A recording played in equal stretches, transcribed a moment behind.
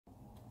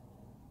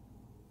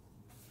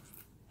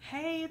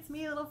Hey, it's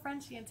me, little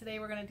Frenchie, and today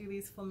we're going to do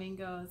these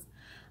flamingos.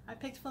 I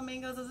picked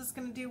flamingos. I was just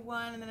going to do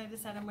one, and then I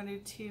decided I'm going to do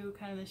two,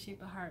 kind of the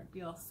shape of a heart,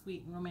 be all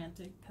sweet and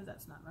romantic, because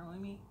that's not normally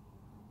me.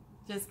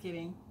 Just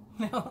kidding.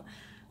 No.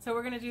 So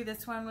we're going to do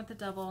this one with the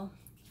double.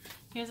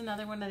 Here's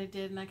another one that I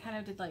did, and I kind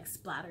of did like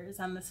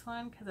splatters on this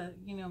one, because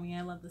you know me,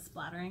 I love the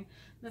splattering.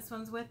 This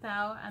one's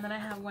without, and then I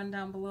have one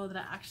down below that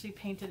I actually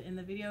painted in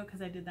the video,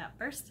 because I did that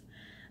first.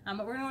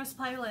 But we're going to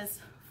supply list.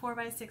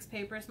 4x6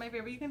 paper is my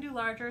favorite. You can do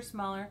larger or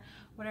smaller,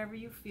 whatever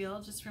you feel.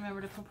 Just remember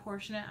to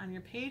proportion it on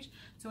your page.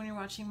 So when you're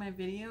watching my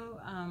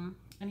video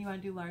and you want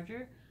to do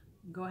larger,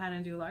 go ahead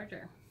and do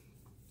larger.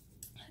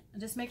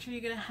 And just make sure you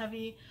get a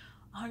heavy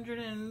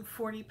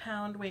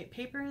 140-pound weight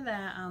paper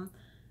that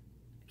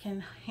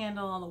can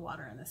handle all the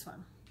water in this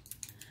one.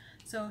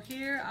 So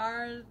here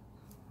are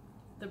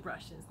the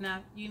brushes.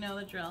 Now you know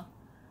the drill.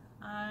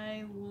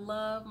 I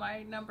love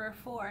my number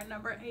 4 and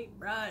number 8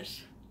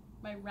 brush.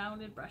 My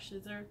rounded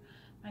brushes are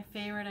my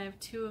favorite. I have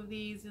 2 of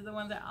these. They're the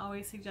ones I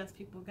always suggest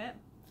people get.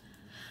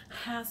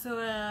 So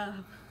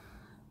a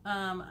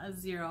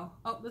 0.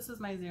 Oh, this is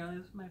my 0.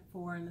 This is my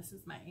 4, and this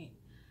is my 8.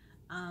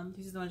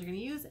 These are the ones you're going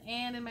to use.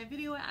 And in my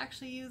video, I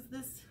actually use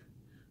this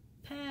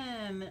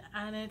pen,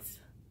 and it's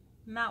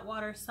not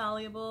water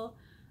soluble,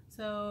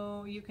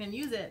 so you can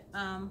use it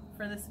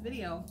for this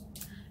video,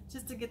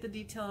 just to get the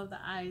detail of the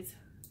eyes.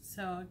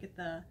 So get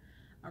the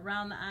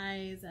around the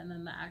eyes and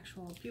then the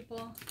actual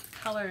pupil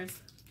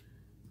colors.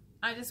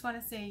 I just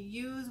want to say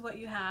use what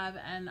you have,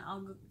 and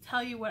I'll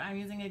tell you what I'm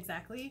using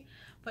exactly,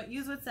 but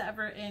use what's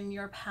ever in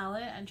your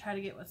palette and try to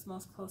get what's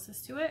most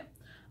closest to it.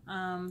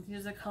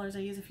 These are the colors I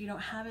use. If you don't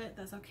have it,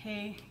 that's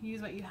okay.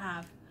 Use what you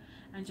have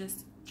and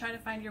just try to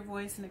find your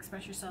voice and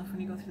express yourself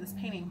when you go through this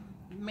painting.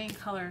 Main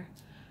color,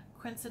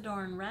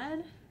 Quinacridone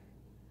Red,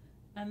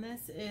 and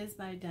this is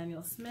by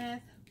Daniel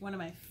Smith, one of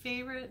my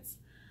favorites.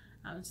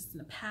 It's just in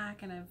a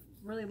pack, and I've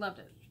really loved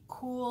it.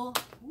 Cool,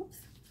 oops,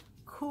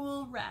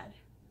 cool red.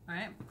 All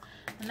right,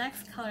 the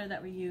next color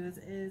that we use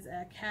is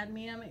a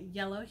cadmium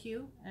yellow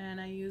hue, and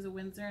I use a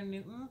Winsor &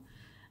 Newton,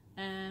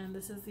 and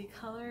this is the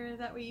color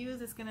that we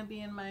use. It's going to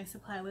be in my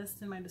supply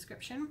list in my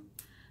description.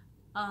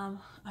 A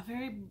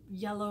very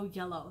yellow,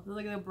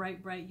 like a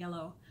bright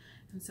yellow,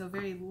 and so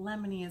very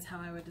lemony is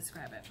how I would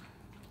describe it.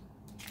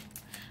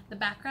 The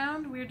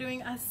background, we're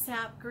doing a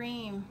sap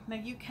green. Now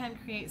you can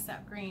create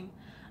sap green.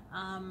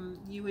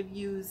 You would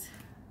use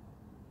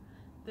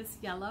this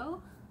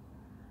yellow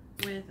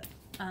with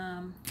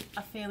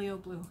a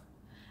phthalo blue,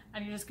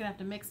 and you're just gonna have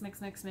to mix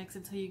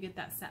until you get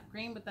that sap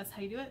green, but that's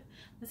how you do it.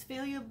 This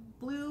phthalo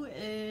blue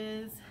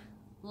is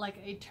like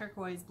a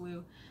turquoise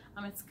blue.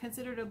 It's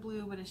considered a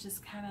blue, but it's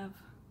just kind of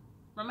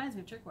reminds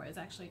me of turquoise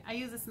actually. I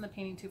use this in the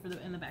painting too, for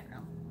the in the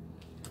background,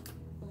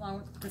 along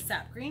with the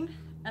sap green.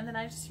 And then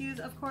I just use,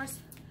 of course,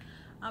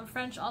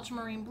 French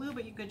ultramarine blue,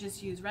 but you could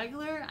just use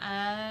regular,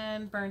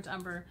 and burnt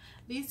umber.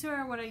 These two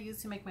are what I use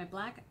to make my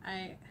black.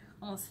 I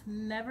almost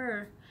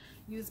never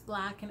use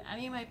black in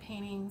any of my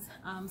paintings.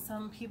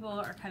 Some people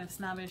are kind of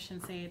snobbish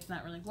and say it's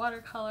not really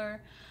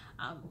watercolor.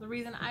 The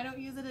reason I don't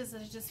use it is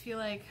that I just feel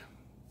like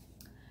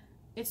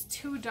it's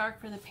too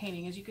dark for the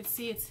painting. As you can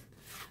see, it's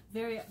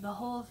the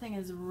whole thing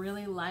is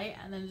really light,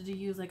 and then to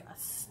use like a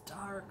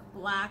stark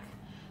black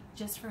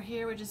just for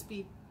here would just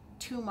be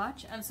too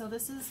much. And so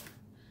this is,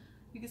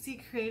 you can see,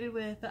 created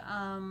with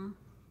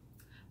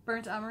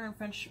burnt umber and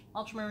French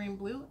ultramarine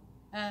blue,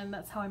 and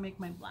that's how I make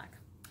my black.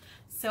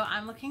 So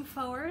I'm looking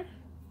forward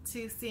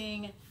to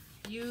seeing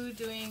you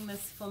doing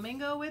this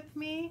flamingo with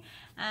me,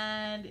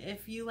 and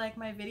if you like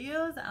my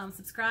videos,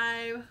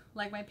 subscribe,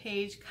 like my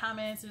page,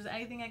 comment. If there's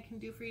anything I can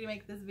do for you to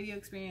make this video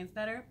experience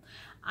better.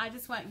 I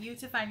just want you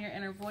to find your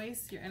inner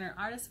voice, your inner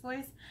artist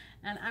voice,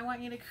 and I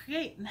want you to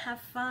create and have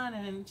fun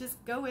and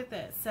just go with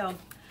it. So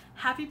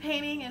happy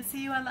painting, and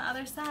see you on the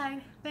other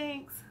side.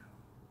 Thanks.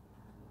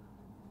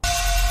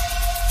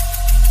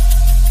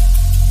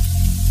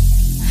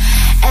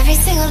 Every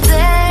single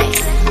day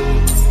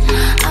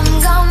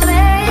I'm gonna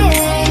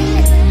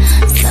make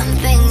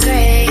something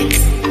great.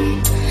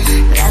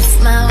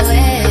 That's my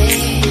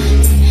way.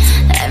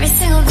 Every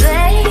single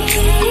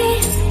day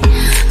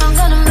I'm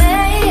gonna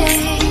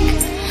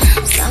make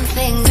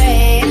something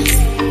great.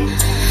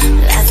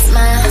 That's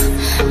my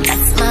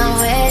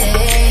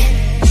way.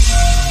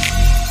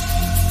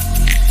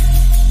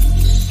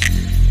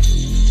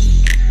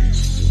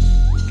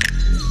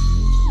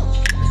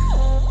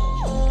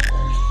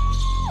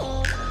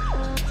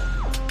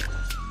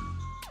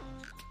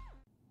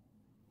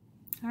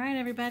 Alright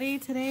everybody,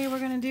 today we're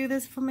going to do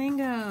this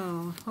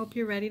flamingo. Hope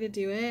you're ready to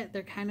do it.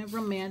 They're kind of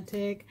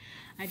romantic.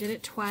 I did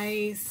it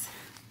twice,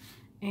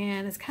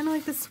 and it's kind of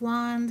like the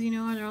swans, you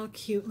know, they're all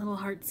cute and little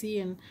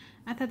heartsy, and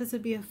I thought this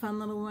would be a fun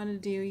little one to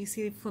do. You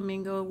see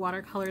flamingo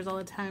watercolors all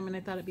the time, and I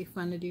thought it'd be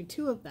fun to do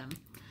 2 of them.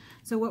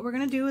 So what we're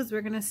going to do is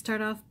we're going to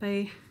start off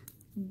by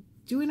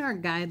doing our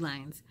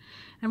guidelines.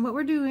 And what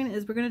we're doing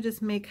is we're going to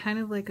just make kind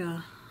of like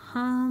a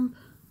hump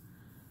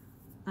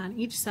on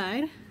each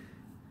side.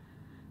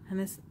 And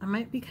this, I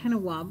might be kind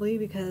of wobbly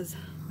because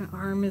my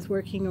arm is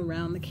working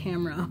around the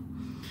camera.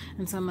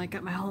 and so I'm like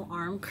got my whole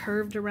arm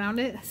curved around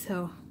it,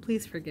 so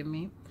please forgive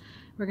me.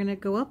 We're gonna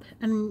go up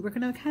and we're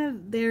gonna kind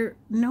of, they're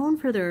known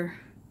for their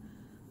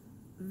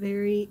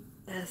very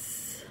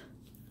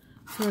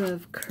sort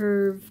of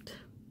curved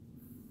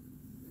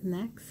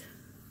necks.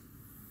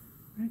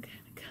 We're gonna kind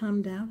of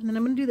come down, and then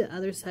I'm gonna do the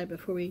other side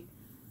before we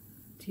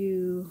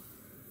do.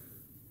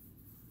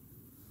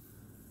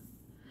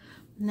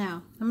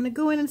 Now I'm gonna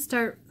go in and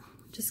start,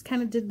 just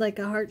kind of did like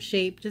a heart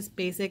shape, just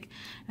basic,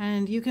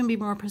 and you can be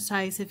more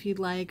precise if you'd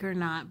like or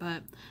not,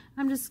 but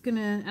I'm just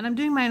gonna, and I'm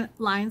doing my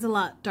lines a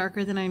lot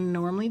darker than I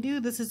normally do.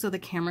 This is so the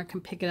camera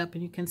can pick it up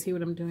and you can see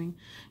what I'm doing.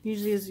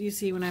 Usually, as you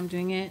see when I'm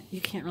doing it,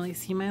 you can't really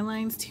see my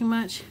lines too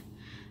much,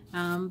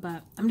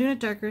 but I'm doing it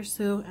darker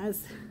so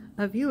as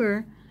a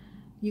viewer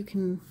you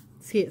can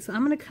see it. So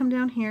I'm gonna come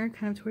down here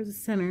kind of towards the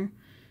center.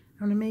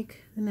 I'm gonna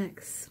make the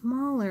neck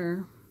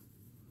smaller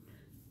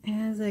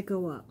as I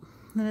go up.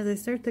 And as I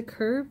start the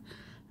curve,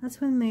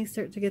 that's when they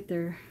start to get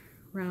their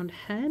round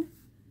head.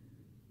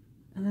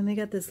 And then they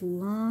got this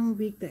long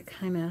beak that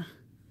kind of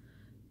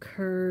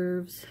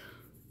curves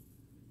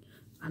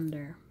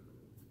under.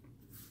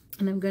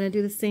 And I'm going to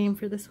do the same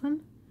for this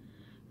one.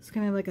 It's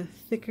kind of like a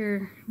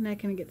thicker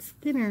neck, and it gets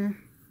thinner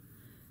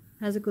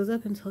as it goes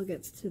up until it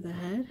gets to the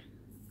head.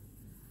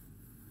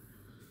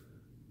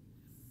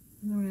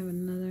 And then we have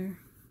another.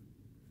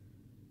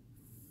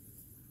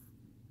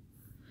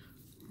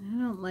 I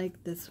don't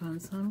like this one,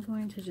 so I'm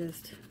going to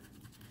just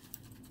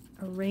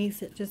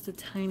erase it just a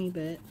tiny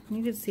bit.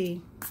 You can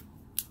see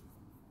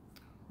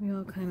we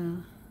all kind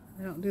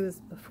of, I don't do this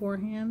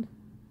beforehand,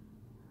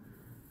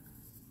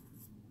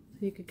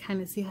 so you could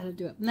kind of see how to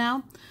do it.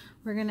 Now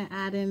we're going to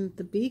add in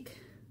the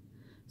beak.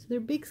 So their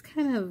beaks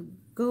kind of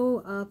go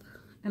up,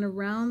 and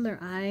around their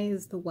eye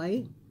is the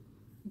white.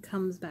 It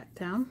comes back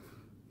down.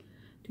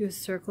 Do a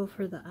circle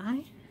for the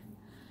eye,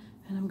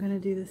 and I'm going to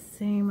do the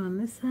same on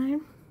this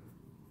side.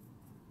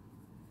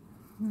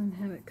 And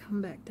then have it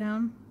come back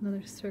down,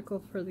 another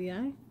circle for the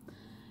eye.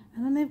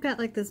 And then they've got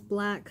like this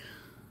black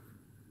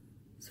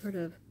sort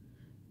of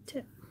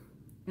tip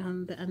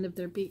on the end of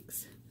their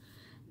beaks.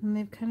 And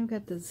they've kind of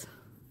got this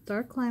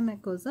dark line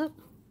that goes up,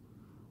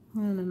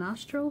 and then a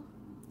nostril,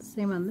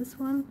 same on this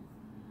one.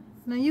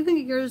 Now you can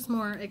get yours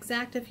more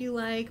exact if you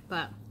like,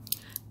 but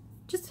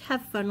just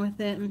have fun with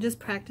it and just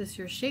practice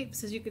your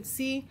shapes. As you can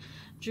see,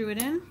 drew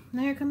it in.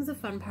 Now here comes the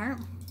fun part.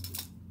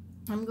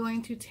 I'm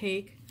going to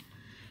take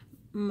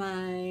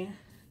my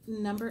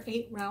number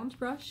 8 round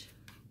brush,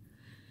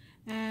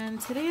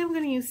 and today I'm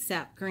going to use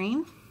Sap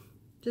Green,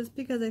 just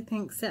because I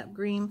think Sap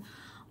Green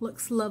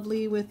looks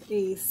lovely with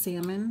a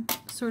salmon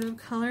sort of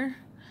color.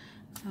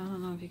 So I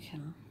don't know if you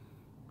can,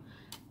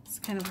 it's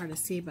kind of hard to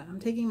see, but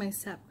I'm taking my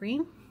Sap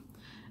Green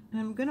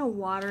and I'm going to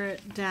water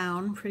it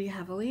down pretty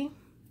heavily,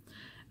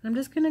 and I'm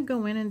just going to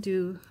go in and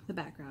do the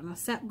background. Now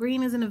Sap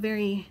Green isn't a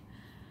very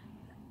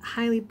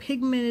highly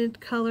pigmented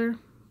color,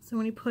 so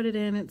when you put it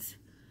in, it's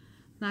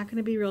not going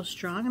to be real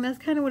strong, and that's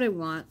kind of what I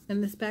want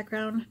in this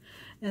background,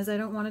 as I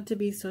don't want it to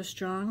be so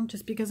strong,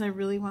 just because I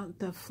really want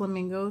the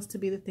flamingos to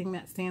be the thing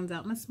that stands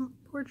out in this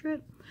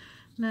portrait.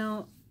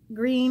 Now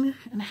green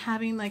and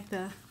having like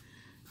the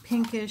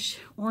pinkish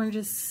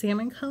orangish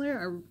salmon color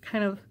are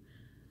kind of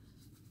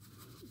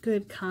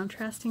good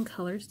contrasting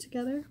colors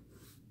together,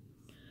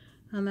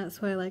 and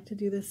that's why I like to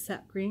do this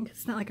Sap Green, because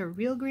it's not like a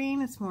real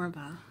green, it's more of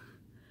a,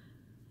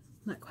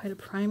 not quite a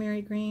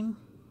primary green.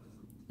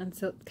 And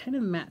so it kind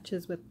of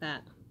matches with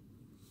that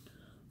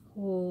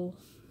whole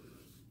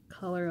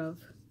color of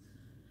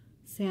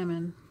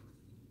salmon.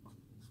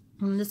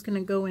 I'm just going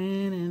to go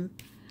in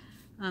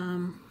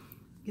and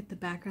get the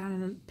background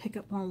and then pick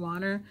up more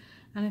water.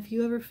 And if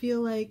you ever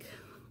feel like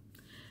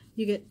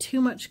you get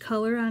too much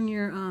color on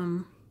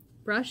your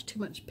brush, too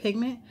much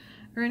pigment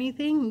or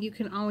anything, you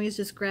can always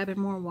just grab in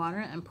more water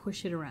and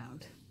push it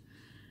around.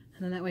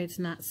 And then that way it's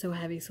not so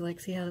heavy. So like,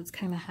 see how it's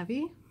kind of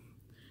heavy?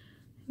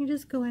 You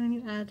just go in and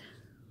you add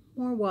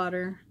more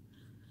water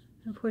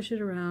and push it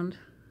around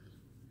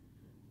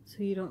so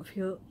you don't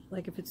feel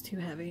like if it's too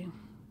heavy.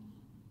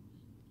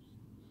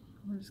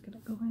 We're just gonna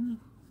go in.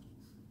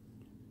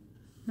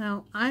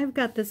 Now I've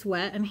got this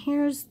wet, and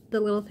here's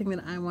the little thing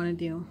that I want to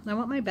do. I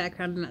want my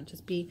background to not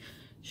just be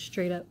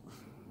straight up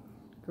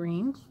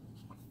green.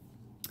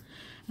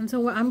 And so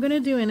what I'm gonna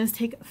do is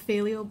take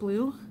Phthalo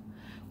Blue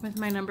with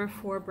my number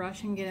 4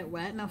 brush and get it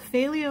wet. Now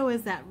Phthalo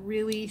is that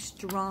really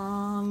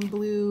strong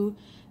blue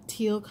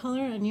teal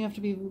color, and you have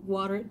to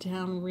water it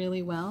down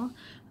really well,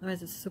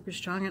 otherwise it's super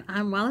strong.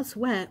 And while it's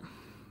wet,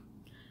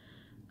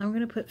 I'm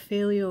gonna put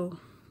Phthalo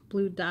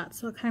Blue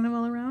dots kind of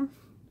all around,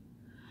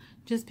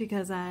 just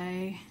because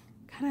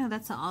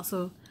that's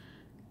also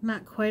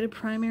not quite a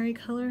primary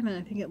color, and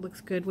I think it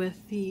looks good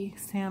with the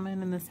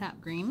salmon and the Sap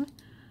Green.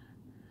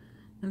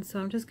 And so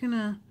I'm just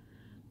gonna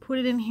put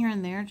it in here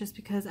and there, just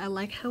because I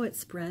like how it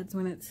spreads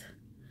when it's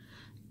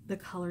the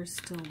color's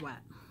still wet.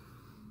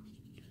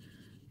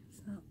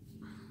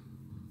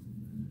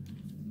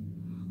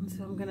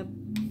 So I'm gonna,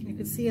 you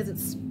can see as it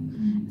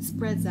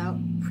spreads out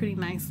pretty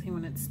nicely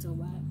when it's still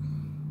wet.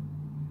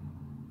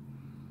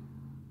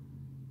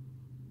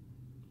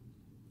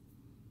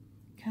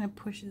 kind of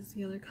pushes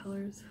the other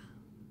colors.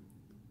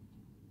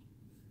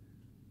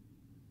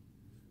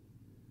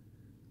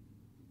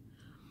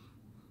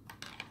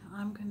 Now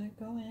I'm gonna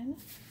go in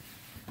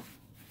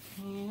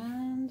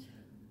and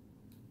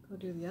go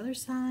do the other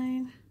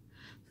side.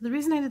 So the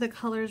reason I did the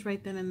colors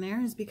right then and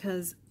there is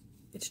because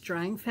it's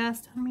drying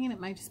fast on me, and it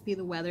might just be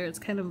the weather. It's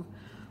kind of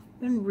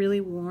been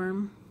really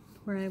warm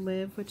where I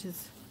live, which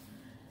is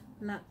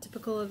not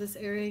typical of this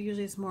area.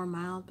 Usually it's more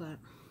mild, but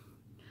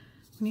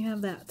when you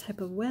have that type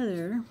of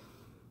weather,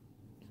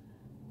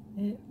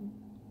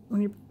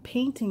 when you're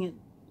painting, it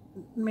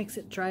makes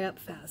it dry up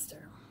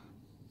faster.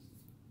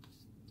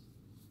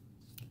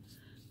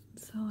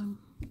 So I'm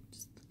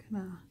just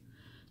gonna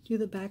do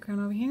the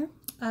background over here.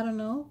 I don't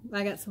know,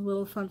 I got some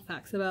little fun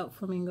facts about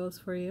flamingos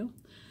for you,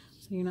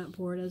 so you're not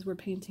bored as we're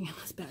painting in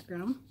this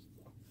background.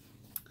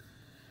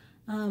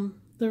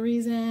 The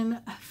reason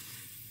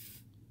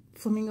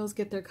flamingos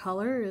get their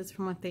color is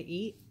from what they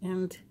eat,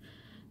 and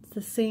it's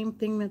the same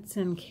thing that's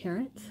in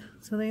carrots.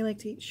 So they like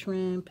to eat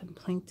shrimp and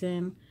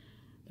plankton.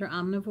 They're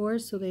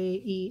omnivores, so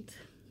they eat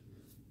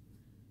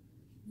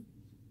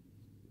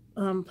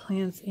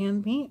plants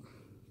and meat.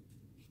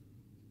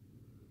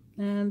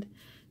 And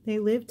they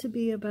live to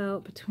be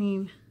about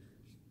between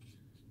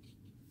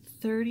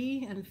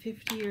 30 and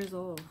 50 years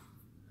old.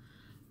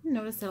 You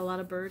notice that a lot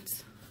of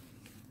birds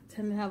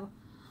tend to have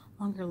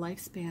longer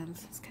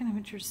lifespans. It's kind of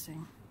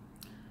interesting.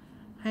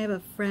 I have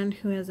a friend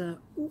who has a,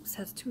 oops,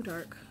 that's too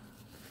dark.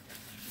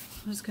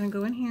 I'm just gonna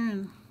go in here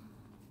and,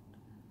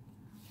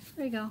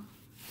 there you go.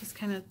 Just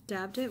kind of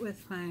dabbed it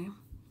with my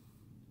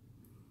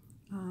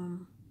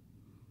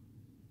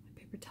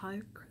paper towel.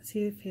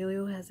 See, the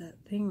Phthalo has that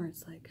thing where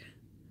it's like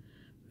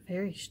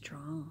very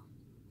strong.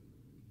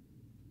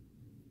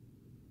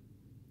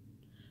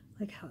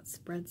 I like how it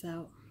spreads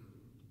out.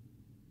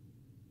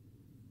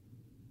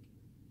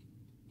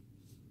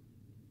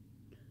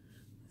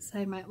 This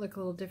side might look a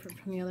little different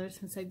from the other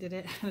since I did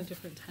it at a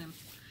different time.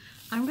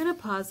 I'm gonna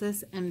pause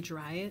this and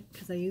dry it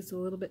because I used a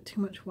little bit too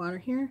much water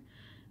here,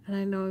 and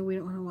I know we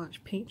don't want to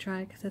watch paint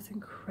dry because that's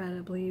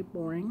incredibly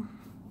boring.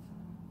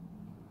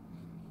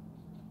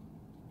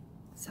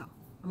 So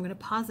I'm gonna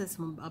pause this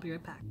and I'll be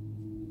right back.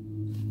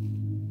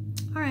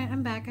 All right,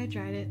 I'm back. I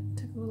dried it.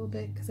 Took a little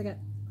bit because I got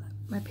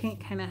my paint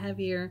kind of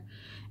heavier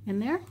in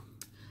there.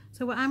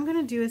 So what I'm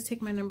gonna do is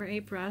take my number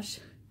 8 brush,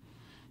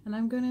 and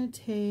I'm gonna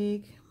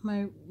take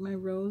my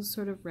rose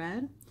sort of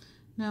red.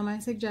 Now my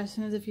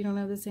suggestion is, if you don't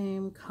have the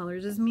same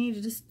colors as me,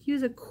 to just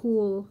use a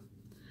cool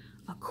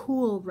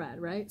red,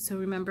 right? So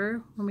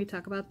remember when we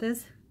talk about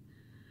this,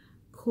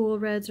 cool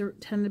reds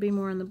tend to be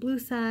more on the blue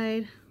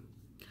side.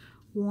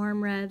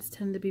 Warm reds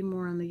tend to be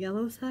more on the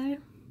yellow side.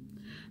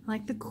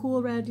 Like the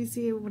cool red, you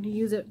see when you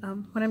use it,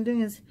 what I'm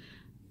doing is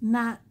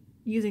not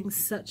using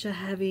such a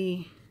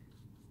heavy,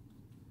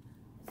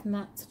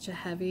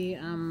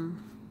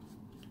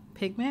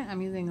 pigment.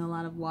 I'm using a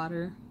lot of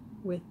water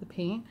with the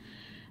paint,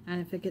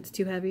 and if it gets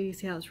too heavy, you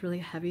see how it's really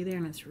heavy there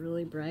and it's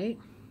really bright.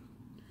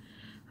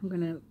 I'm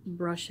gonna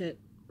brush it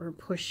or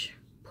push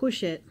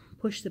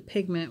the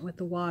pigment with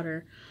the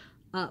water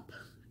up,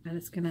 and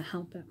it's gonna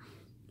help it.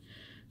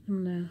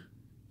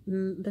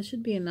 That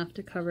should be enough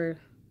to cover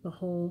the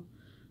whole,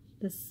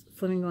 this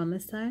flamingo on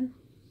this side.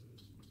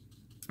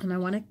 And I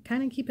want to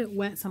kind of keep it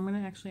wet, so I'm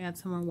going to actually add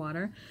some more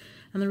water.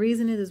 And the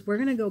reason is we're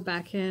going to go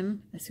back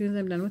in as soon as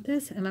I'm done with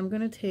this, and I'm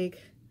going to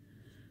take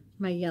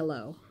my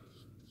yellow.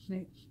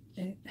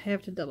 I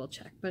have to double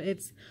check, but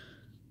it's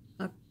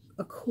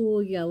a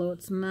cool yellow.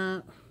 It's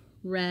not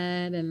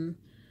red and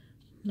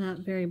not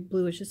very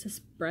blue. It's just this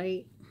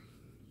bright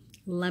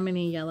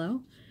lemony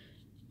yellow.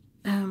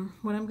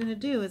 What I'm going to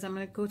do is I'm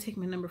going to go take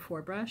my number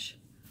 4 brush,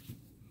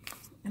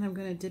 and I'm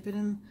going to dip it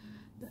in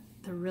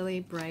the really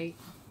bright,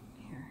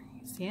 here,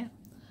 you see it?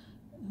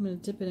 I'm going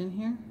to dip it in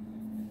here,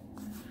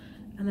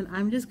 and then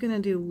I'm just going to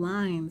do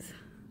lines.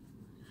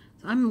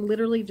 So I'm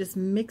literally just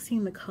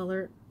mixing the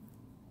color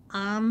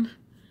on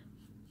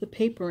the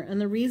paper,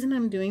 and the reason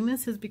I'm doing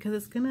this is because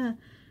it's going to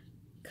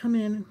come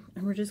in,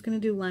 and we're just going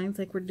to do lines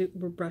like we're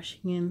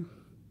brushing in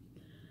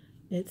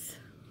its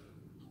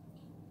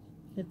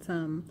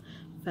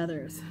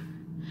feathers.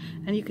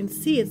 And you can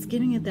see it's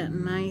giving it that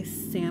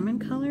nice salmon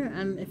color.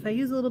 And if I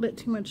use a little bit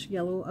too much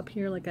yellow up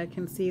here, like I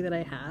can see that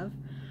I have,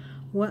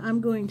 what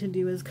I'm going to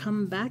do is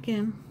come back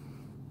in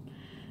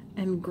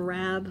and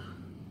grab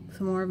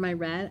some more of my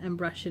red and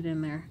brush it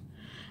in there.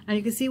 And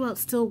you can see while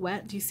it's still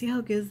wet, do you see how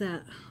it gives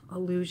that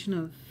illusion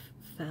of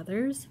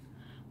feathers?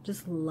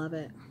 Just love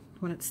it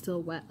when it's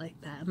still wet like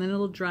that. And then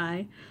it'll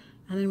dry,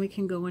 and then we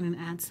can go in and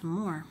add some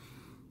more.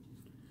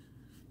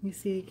 You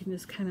see, you can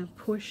just kind of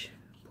push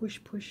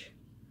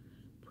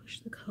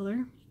the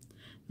color.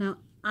 Now,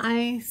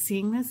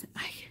 seeing this,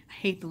 I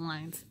hate the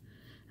lines.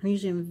 And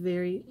usually I'm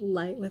very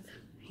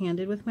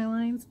handed with my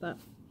lines, but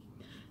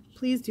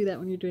please do that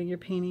when you're doing your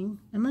painting,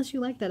 unless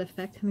you like that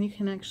effect. And you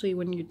can actually,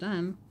 when you're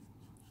done,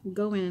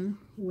 go in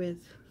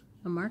with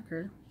a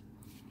marker,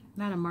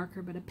 not a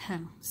marker, but a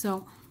pen.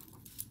 So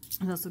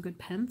there's also good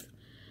pens,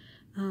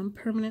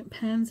 permanent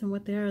pens, and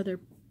what they are, they're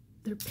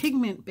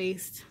pigment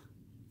based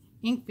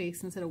ink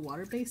based instead of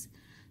water based,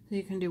 so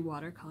you can do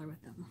watercolor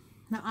with them.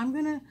 Now I'm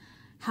gonna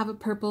have a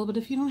purple, but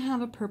if you don't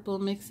have a purple,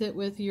 mix it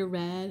with your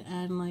red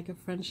and like a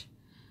French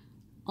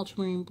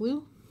ultramarine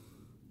blue.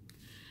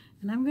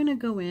 And I'm gonna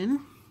go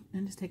in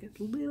and just take a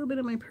little bit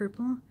of my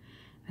purple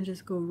and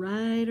just go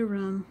right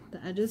around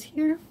the edges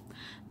here.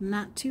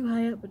 Not too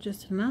high up, but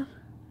just enough.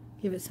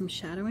 Give it some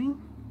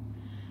shadowing.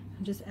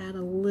 And just add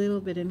a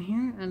little bit in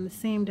here, and the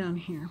same down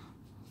here.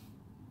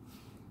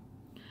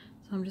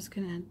 So I'm just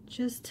gonna add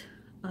just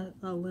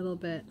a little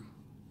bit.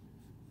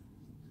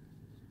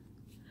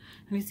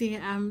 And you see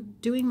I'm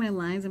doing my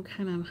lines, I'm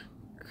kind of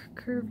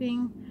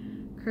curving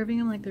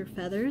them like they're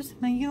feathers.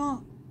 Now you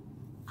don't,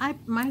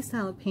 my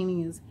style of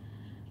painting is,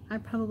 I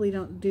probably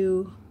don't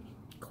do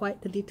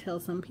quite the detail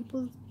some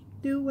people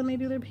do when they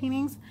do their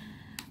paintings,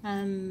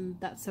 and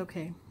that's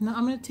okay. Now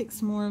I'm going to take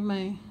some more of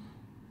my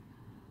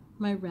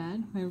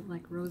red, my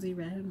like rosy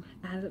red, and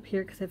add it up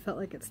here because I felt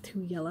like it's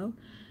too yellow.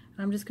 And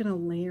I'm just going to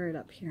layer it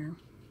up here,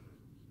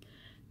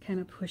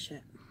 kind of push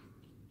it.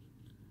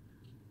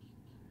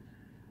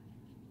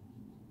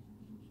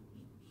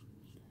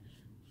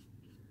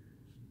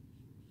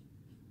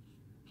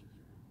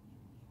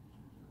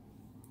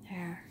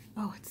 There.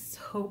 Oh, it's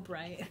so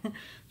bright. It's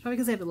probably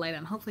because I have the light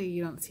on. Hopefully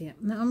you don't see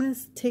it. Now I'm going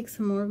to take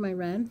some more of my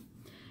red,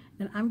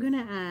 and I'm going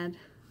to add,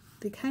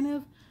 they kind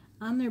of,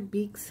 on their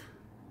beaks,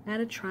 add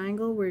a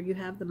triangle where you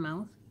have the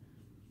mouth,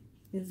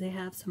 is they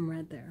have some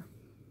red there.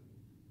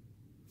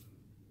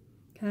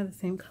 Kind of the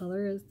same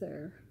color as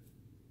their,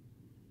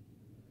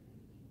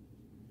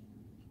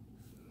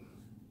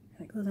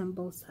 and it goes on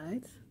both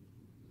sides.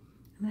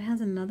 And it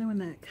has another one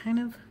that kind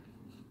of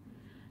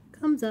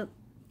comes up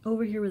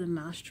over here where the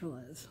nostril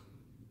is.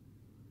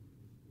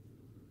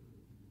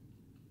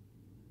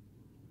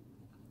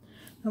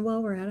 Now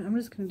while we're at it, I'm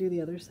just going to do the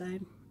other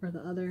side, or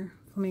the other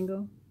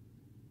flamingo.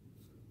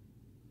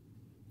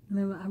 And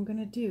then what I'm going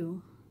to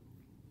do,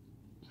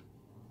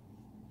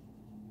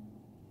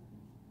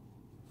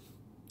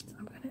 is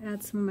I'm going to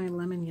add some of my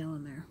lemon yellow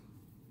in there.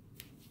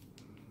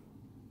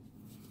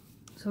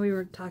 So we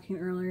were talking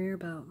earlier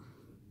about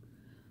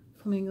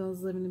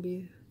flamingos living to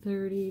be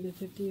 30 to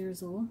 50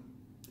 years old.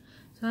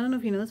 So I don't know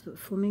if you know this, but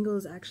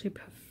flamingos actually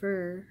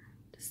prefer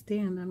to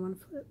stand on one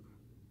foot.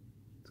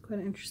 It's quite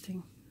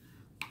interesting.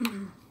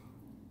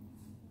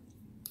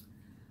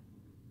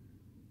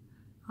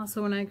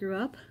 Also, when I grew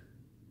up,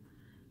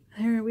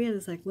 we had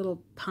this like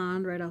little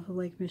pond right off of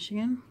Lake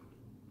Michigan,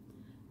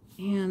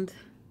 and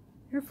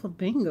there are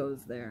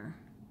flamingos there.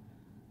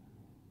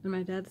 And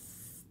my dad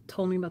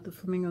told me about the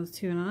flamingos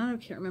too, and I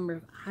can't remember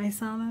if I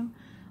saw them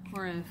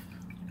or if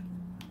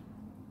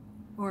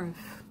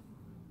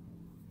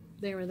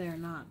they were there or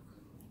not.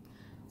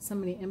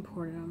 Somebody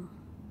imported them.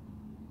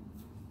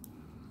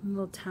 A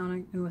little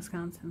town in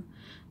Wisconsin.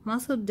 I'm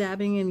also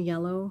dabbing in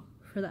yellow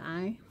for the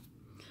eye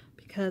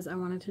because I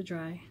want it to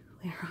dry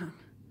later on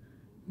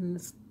and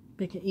just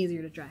make it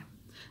easier to dry.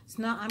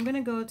 So now I'm going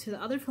to go to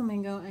the other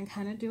flamingo and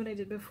kind of do what I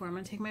did before. I'm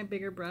going to take my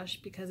bigger brush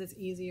because it's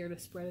easier to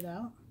spread it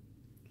out.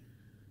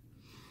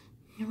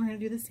 And we're going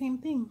to do the same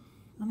thing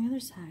on the other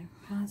side.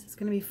 Oh, this is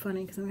going to be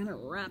funny because I'm going to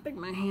wrap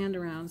my hand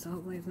around, so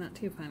hopefully it's not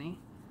too funny.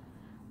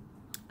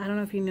 I don't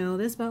know if you know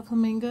this about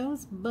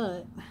flamingos,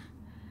 but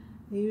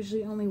they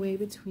usually only weigh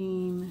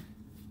between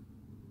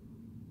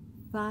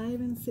 5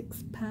 and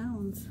 6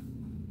 pounds.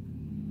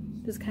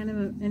 It's kind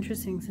of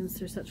interesting since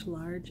they're such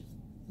large.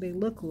 They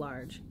look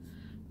large.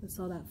 It's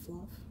all that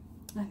fluff.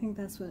 I think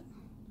that's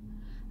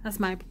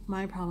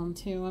my problem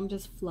too. I'm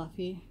just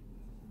fluffy.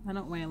 I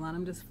don't weigh a lot.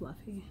 I'm just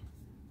fluffy.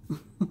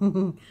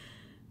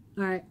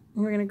 Alright,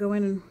 we're going to go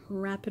in and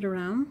wrap it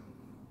around.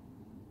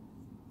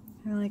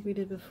 Kind of like we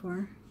did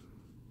before.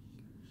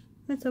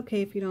 It's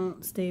okay if you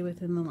don't stay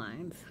within the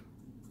lines.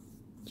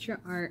 It's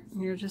your art.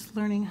 You're just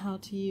learning how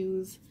to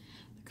use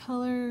the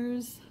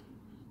colors.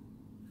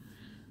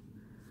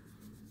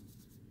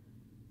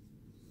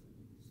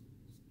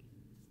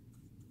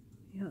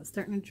 You know, it's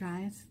starting to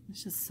dry.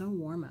 It's just so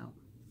warm out.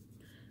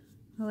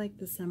 I like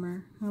the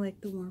summer. I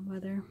like the warm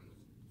weather.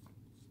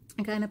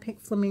 I kind of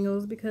picked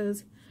flamingos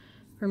because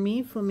for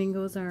me,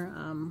 flamingos are,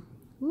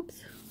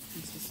 oops,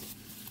 let's just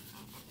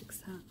fix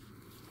that.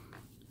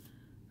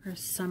 Are a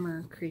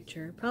summer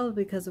creature,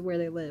 probably because of where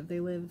they live.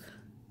 They live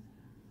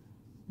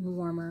in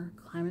warmer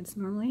climates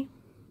normally.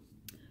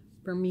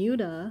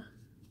 Bermuda's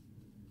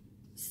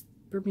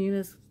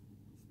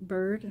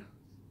bird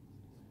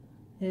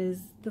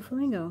is the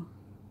flamingo.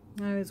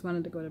 I always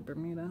wanted to go to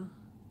Bermuda.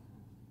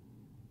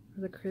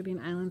 Or the Caribbean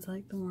islands. I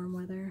like the warm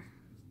weather.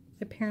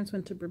 My parents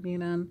went to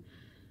Bermuda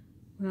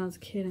when I was a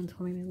kid and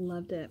told me they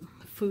loved it.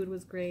 The food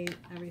was great,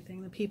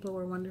 everything. The people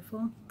were wonderful.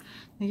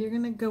 Now you're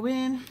going to go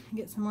in and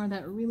get some more of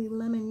that really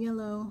lemon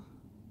yellow.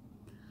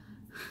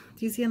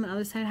 Do you see on the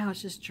other side how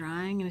it's just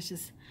drying and it's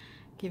just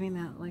giving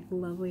that like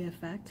lovely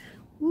effect?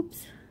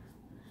 Oops.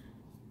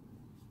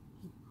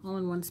 All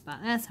in one spot.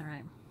 That's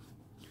alright.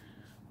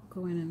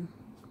 Go in and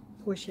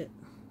push it.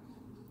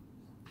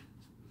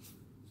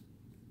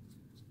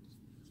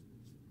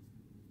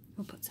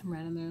 I'll put some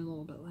red in there a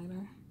little bit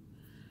lighter.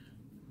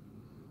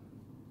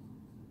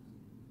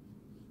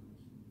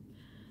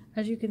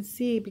 As you can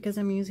see, because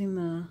I'm using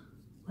the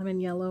lemon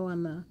yellow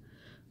on the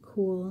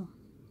cool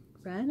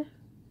red,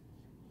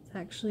 it's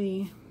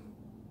actually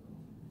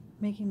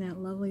making that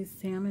lovely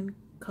salmon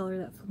color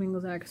that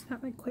flamingos are. It's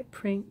not like quite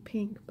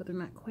pink, but they're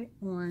not quite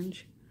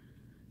orange.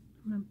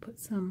 I'm going to put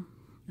some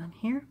on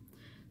here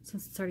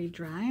since it's already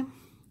dry.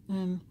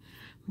 And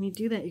when you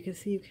do that, you can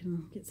see you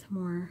can get some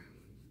more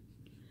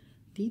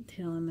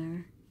detail in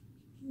there.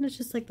 And it's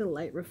just like the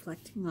light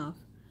reflecting off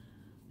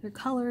their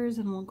colors,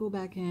 and we'll go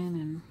back in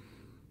and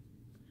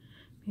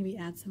maybe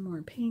add some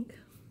more pink.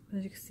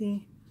 As you can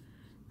see,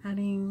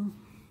 adding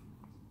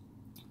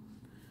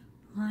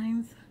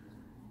lines.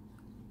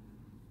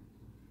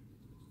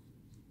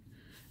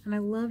 And I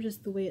love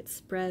just the way it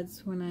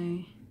spreads when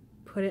I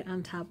put it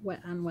on top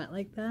wet on wet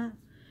like that.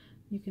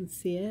 You can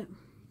see it.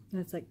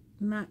 And it's like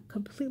not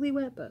completely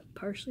wet, but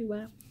partially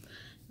wet.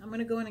 I'm going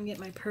to go in and get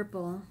my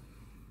purple.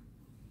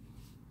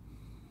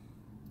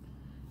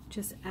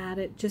 Just add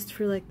it just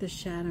for like the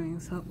shadowing.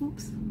 So,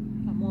 oops,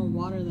 got more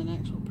water than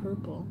actual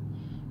purple.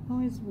 I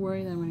always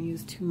worry that I'm going to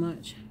use too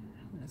much.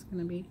 That's going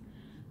to be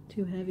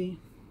too heavy.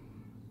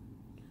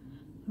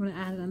 I'm going to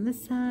add it on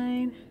this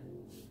side,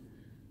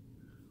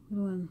 a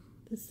little on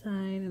this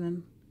side, and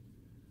then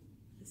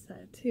this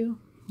side too.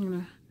 I'm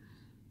going to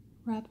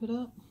wrap it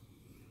up.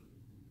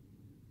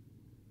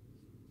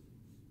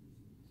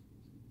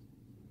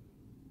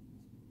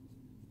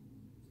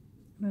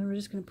 And then we're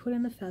just going to put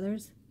in the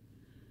feathers.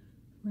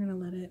 We're going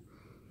to let it,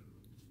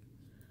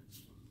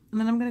 and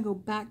then I'm going to go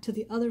back to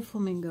the other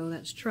flamingo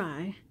that's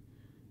dry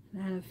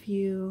and add a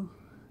few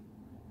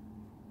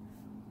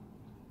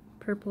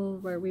purple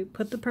where we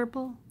put the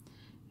purple,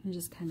 and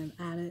just kind of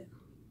add it.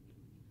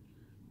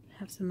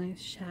 Have some nice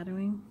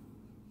shadowing,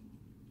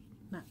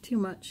 not too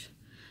much.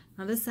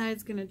 Now this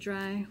side's going to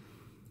dry.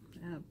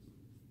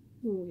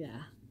 Oh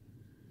yeah.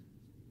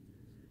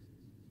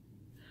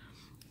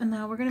 And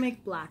now we're going to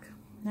make black.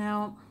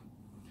 Now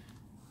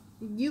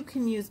you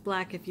can use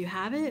black if you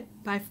have it,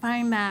 but I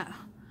find that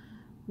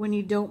when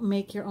you don't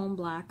make your own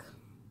black,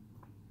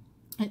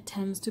 it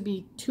tends to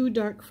be too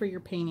dark for your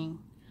painting.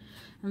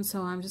 And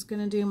so I'm just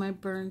going to do my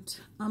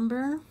burnt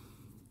umber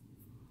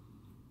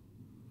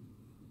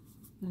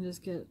and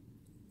just get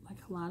like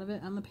a lot of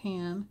it on the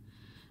pan.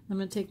 I'm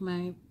going to take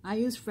my, I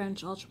use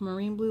French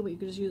ultramarine blue, but you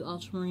could just use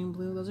ultramarine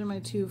blue. Those are my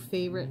two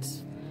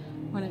favorites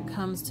when it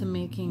comes to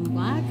making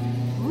black.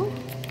 Ooh,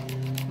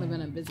 live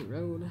on a busy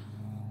road.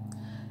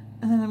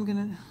 And then I'm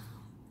gonna,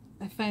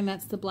 I find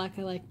that's the black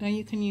I like. Now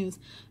you can use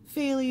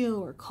phthalo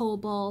or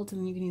cobalt,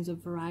 and you can use a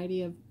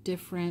variety of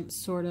different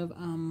sort of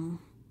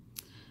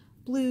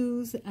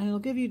blues, and it'll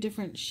give you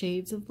different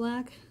shades of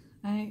black.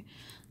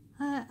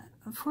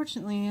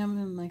 Unfortunately, I'm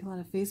in like a lot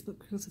of Facebook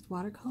groups with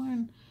watercolor,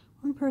 and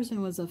one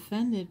person was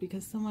offended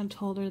because someone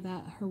told her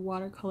that her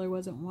watercolor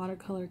wasn't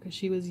watercolor because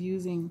she was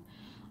using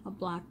a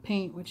black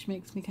paint, which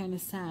makes me kind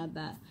of sad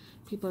that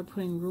people are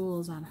putting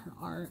rules on her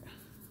art.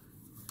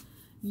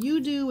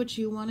 You do what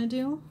you want to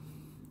do.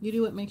 You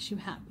do what makes you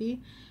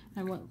happy,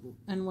 and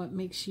what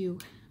makes you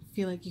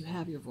feel like you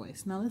have your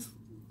voice. Now this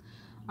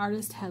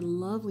artist had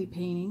lovely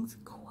paintings,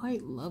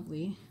 quite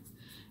lovely,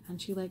 and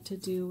she liked to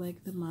do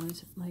like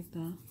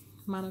the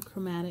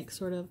monochromatic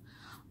sort of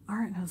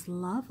art, and it was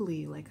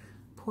lovely, like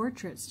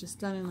portraits just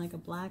done in like a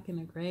black and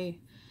a gray.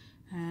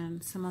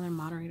 And some other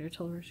moderator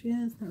told her,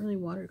 yeah, it's not really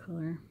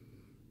watercolor.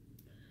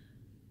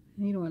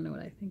 And you don't want to know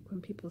what I think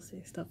when people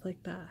say stuff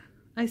like that.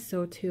 I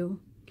sew too.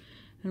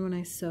 And when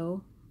I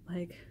sew,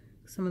 like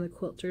some of the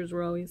quilters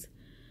were always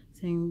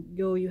saying,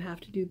 yo, you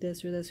have to do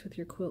this or this with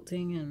your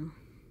quilting. And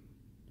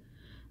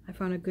I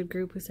found a good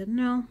group who said,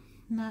 no,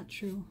 not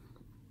true.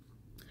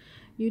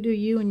 You do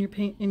you in your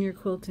paint, in your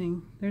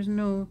quilting. There's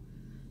no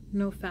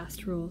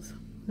fast rules.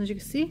 As you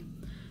can see,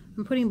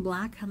 I'm putting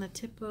black on the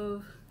tip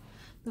of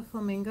the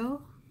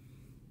flamingo.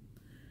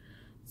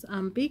 It's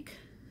beak,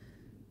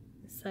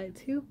 this side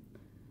too.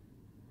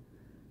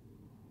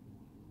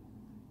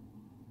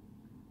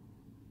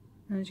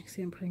 And as you can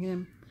see, I'm putting it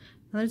in.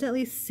 Now there's at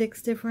least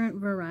 6 different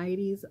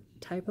varieties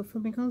type of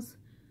flamingos,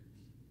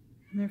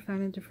 and they're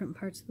found in different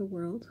parts of the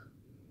world.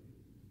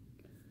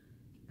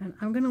 And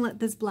I'm gonna let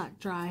this black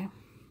dry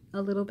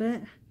a little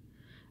bit,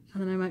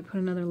 and then I might put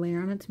another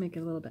layer on it to make it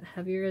a little bit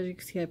heavier. As you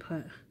can see, I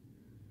put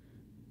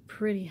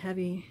pretty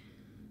heavy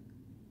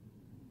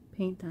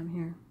paint on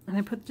here, and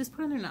I just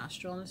put in their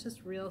nostril, and it's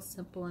just real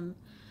simple, and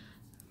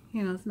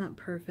you know, it's not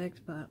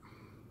perfect, but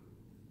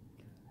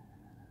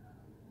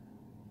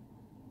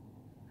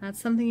that's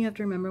something you have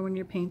to remember when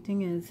you're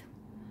painting, is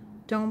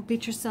don't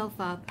beat yourself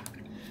up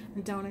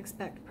and don't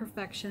expect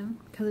perfection,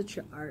 because it's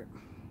your art.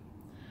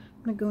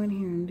 I'm gonna go in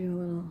here and do a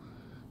little,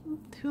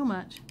 too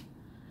much,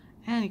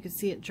 and you can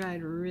see it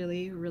dried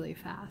really, really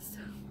fast.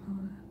 I'm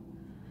gonna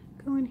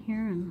go in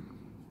here and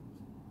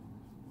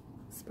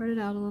spread it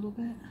out a little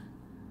bit.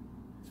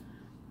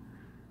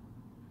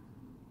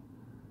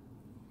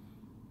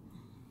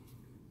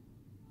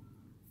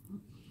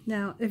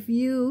 Now, if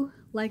you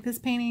like this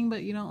painting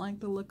but you don't like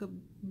the look of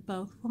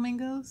both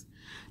flamingos,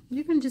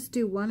 you can just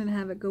do one and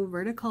have it go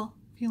vertical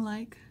if you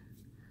like.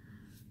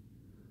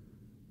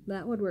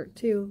 that would work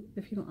too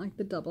if you don't like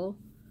the double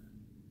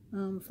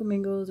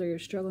flamingos, or you're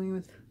struggling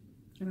with,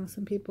 I know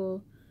some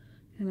people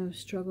kind of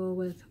struggle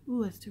with,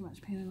 ooh, it's too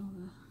much paint, I don't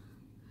know,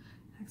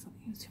 I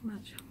accidentally use too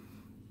much.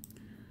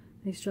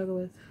 They struggle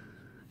with,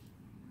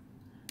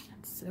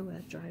 so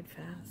that dried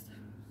fast.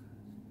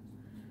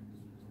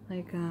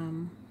 Like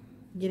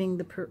getting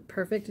the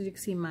perfect. As you can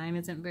see, mine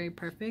isn't very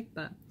perfect,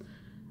 but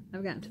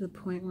I've gotten to the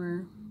point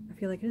where I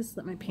feel like I just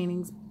let my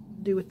paintings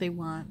do what they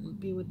want and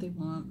be what they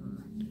want.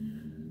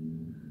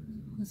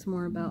 It's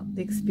more about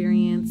the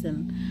experience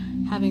and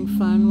having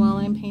fun while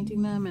I'm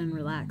painting them, and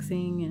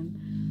relaxing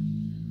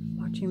and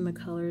watching the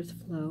colors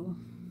flow.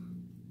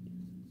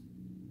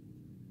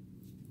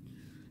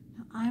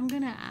 Now I'm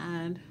gonna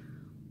add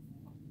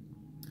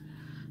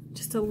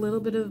just a little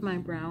bit of my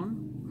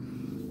brown,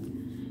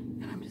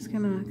 and I'm just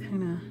gonna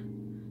kind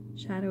of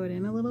shadow it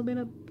in a little bit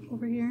up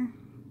over here.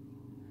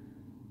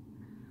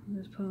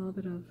 Just put a little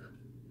bit of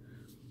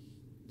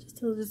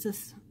just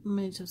this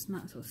image, just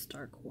not so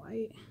stark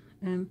white.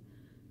 And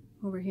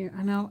over here,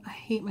 I know I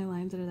hate my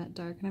lines that are that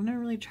dark, and I've never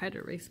really tried to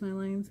erase my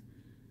lines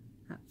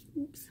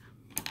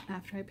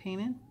after I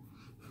painted.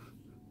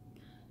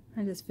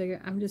 I just figure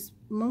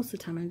most of the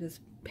time I just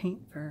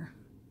paint to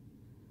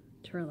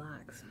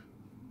relax.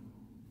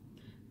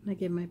 And I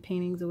give my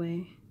paintings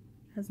away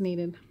as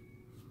needed.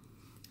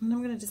 And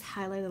I'm gonna just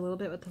highlight a little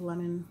bit with the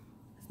lemon.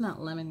 It's not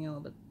lemon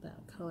yellow, but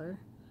that color.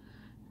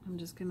 I'm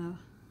just gonna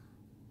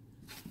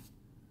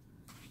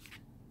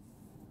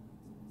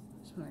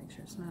make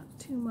sure it's not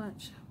too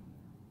much.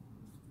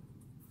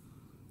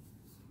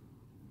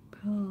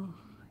 Put a little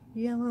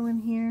yellow in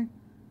here.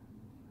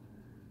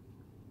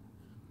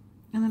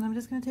 And then I'm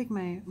just gonna take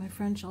my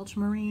French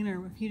ultramarine,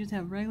 or if you just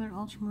have regular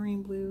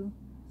ultramarine blue,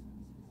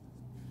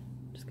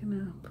 I'm just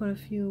gonna put a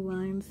few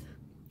lines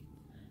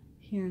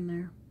here and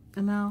there.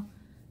 And now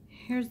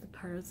here's the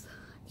parts.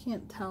 I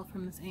can't tell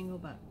from this angle,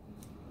 but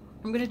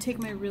I'm gonna take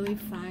my really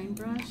fine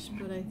brush,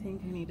 but I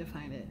think I need to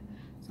find it.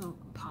 So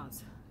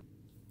pause.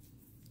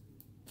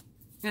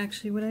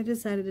 Actually, what I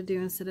decided to do,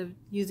 instead of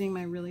using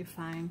my really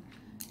fine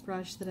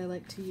brush that I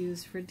like to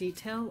use for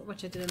detail,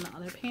 which I did in the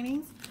other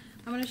paintings,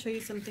 I'm going to show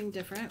you something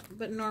different.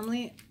 But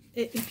normally,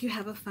 if you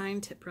have a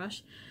fine tip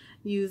brush,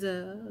 use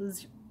a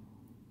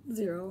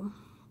 0,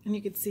 and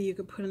you could see you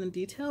could put in the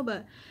detail,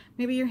 but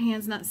maybe your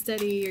hand's not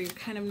steady, or you're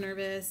kind of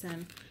nervous,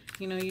 and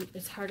you know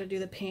it's hard to do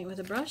the paint with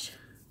a brush.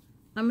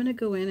 I'm going to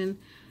go in and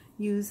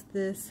use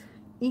this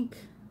ink,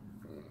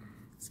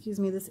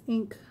 this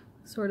ink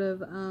sort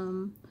of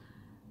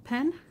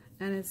pen,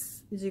 and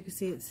it's, as you can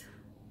see, it's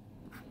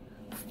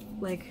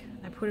like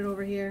I put it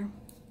over here,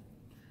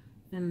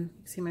 and you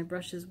can see my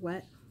brush is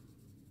wet.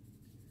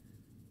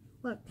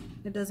 Look,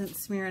 it doesn't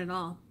smear at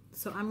all.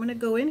 So I'm going to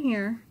go in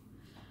here,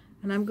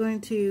 and I'm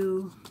going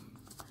to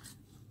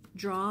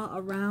draw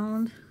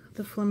around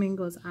the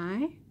flamingo's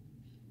eye,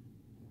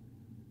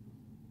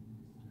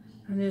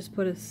 and just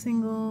put a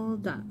single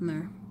dot in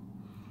there.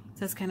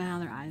 So that's kind of how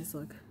their eyes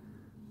look.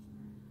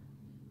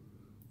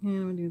 And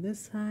I'm going to do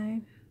this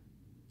side,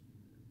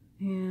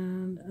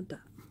 and a dot.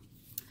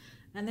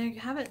 And there you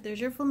have it. There's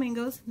your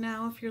flamingos.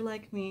 Now, if you're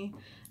like me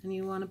and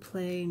you want to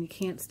play and you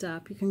can't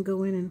stop, you can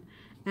go in and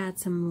add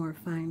some more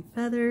fine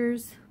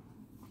feathers.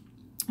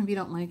 If you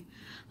don't like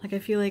I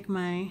feel like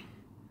my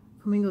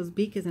flamingo's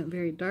beak isn't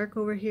very dark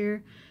over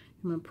here.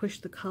 I'm going to push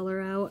the color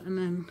out and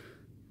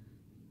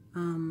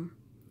then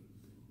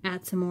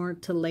add some more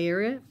to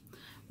layer it.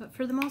 But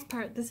for the most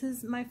part, this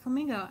is my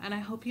flamingo, and I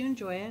hope you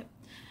enjoy it.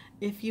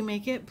 If you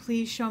make it,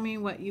 please show me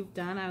what you've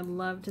done. I would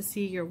love to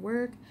see your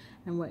work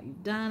and what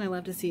you've done. I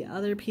love to see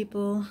other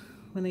people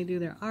when they do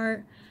their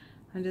art.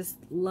 I just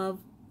love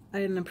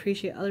and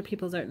appreciate other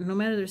people's art, no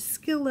matter their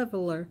skill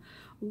level or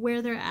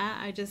where they're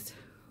at. I just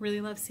really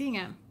love seeing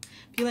it.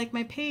 If you like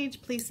my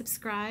page, please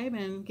subscribe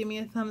and give me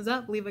a thumbs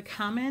up, leave a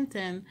comment,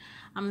 and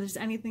if there's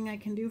anything I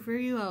can do for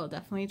you, I'll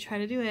definitely try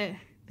to do it.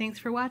 Thanks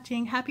for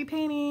watching. Happy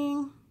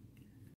painting!